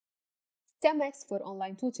StemeXe for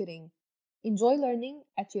online tutoring. Enjoy learning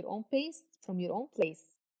at your own pace from your own place.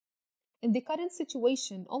 In the current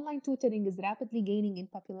situation, online tutoring is rapidly gaining in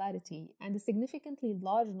popularity, and a significantly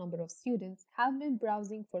large number of students have been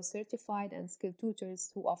browsing for certified and skilled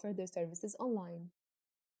tutors who offer their services online.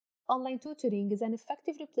 Online tutoring is an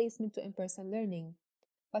effective replacement to in person learning,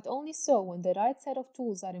 but only so when the right set of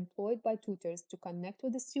tools are employed by tutors to connect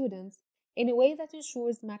with the students in a way that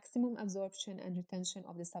ensures maximum absorption and retention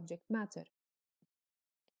of the subject matter.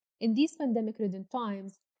 In these pandemic-ridden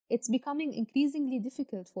times, it's becoming increasingly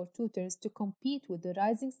difficult for tutors to compete with the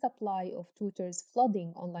rising supply of tutors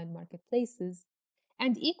flooding online marketplaces,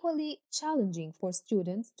 and equally challenging for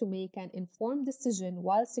students to make an informed decision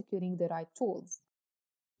while securing the right tools.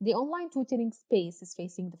 The online tutoring space is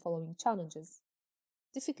facing the following challenges: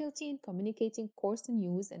 difficulty in communicating course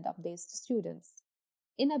news and updates to students,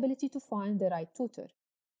 inability to find the right tutor,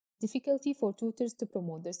 difficulty for tutors to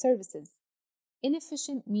promote their services,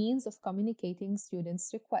 inefficient means of communicating students'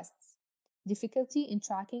 requests, difficulty in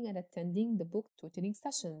tracking and attending the booked tutoring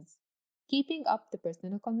sessions, keeping up the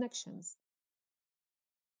personal connections.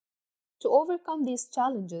 To overcome these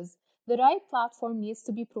challenges, the right platform needs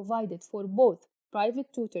to be provided for both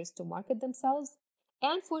private tutors to market themselves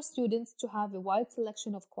and for students to have a wide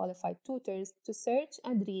selection of qualified tutors to search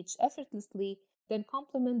and reach effortlessly, then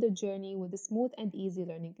complement their journey with a smooth and easy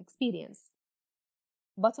learning experience.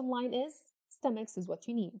 Bottom line is, StemeXe is what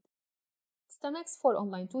you need. StemeXe for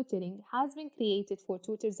online tutoring has been created for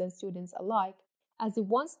tutors and students alike as a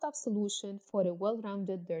one-stop solution for a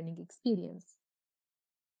well-rounded learning experience.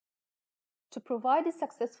 To provide a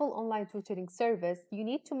successful online tutoring service, you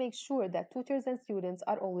need to make sure that tutors and students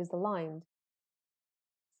are always aligned.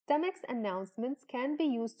 StemeXe announcements can be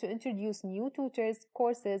used to introduce new tutors,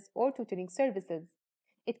 courses, or tutoring services.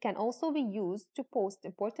 It can also be used to post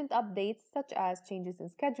important updates such as changes in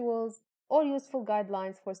schedules or useful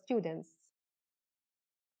guidelines for students.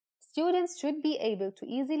 Students should be able to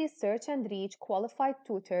easily search and reach qualified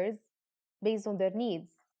tutors based on their needs.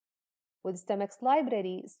 With StemeXe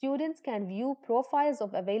Library, students can view profiles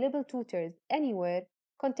of available tutors anywhere,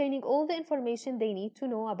 containing all the information they need to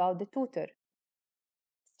know about the tutor.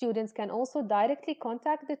 Students can also directly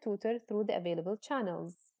contact the tutor through the available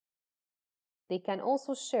channels. They can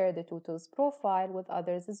also share the tutor's profile with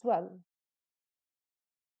others as well.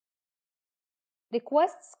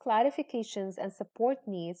 Requests, clarifications, and support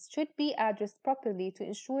needs should be addressed properly to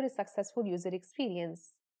ensure a successful user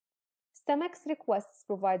experience. StemeXe Requests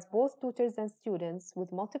provides both tutors and students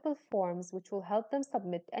with multiple forms which will help them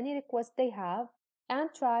submit any request they have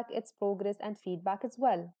and track its progress and feedback as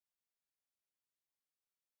well.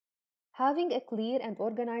 Having a clear and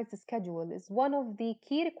organized schedule is one of the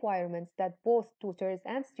key requirements that both tutors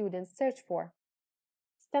and students search for.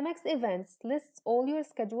 StemeXe Events lists all your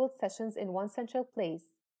scheduled sessions in one central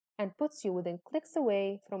place and puts you within clicks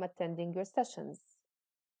away from attending your sessions.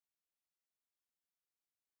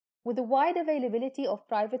 With the wide availability of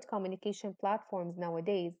private communication platforms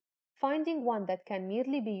nowadays, finding one that can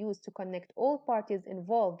merely be used to connect all parties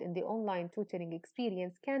involved in the online tutoring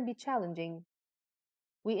experience can be challenging.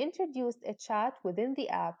 We introduced a chat within the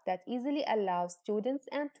app that easily allows students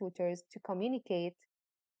and tutors to communicate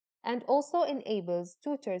and also enables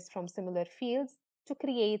tutors from similar fields to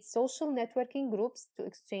create social networking groups to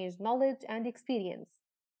exchange knowledge and experience.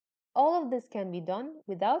 All of this can be done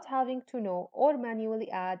without having to know or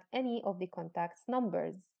manually add any of the contacts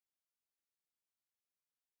numbers.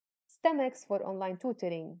 StemeXe for online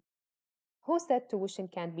tutoring. Who said tuition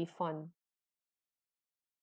can't be fun?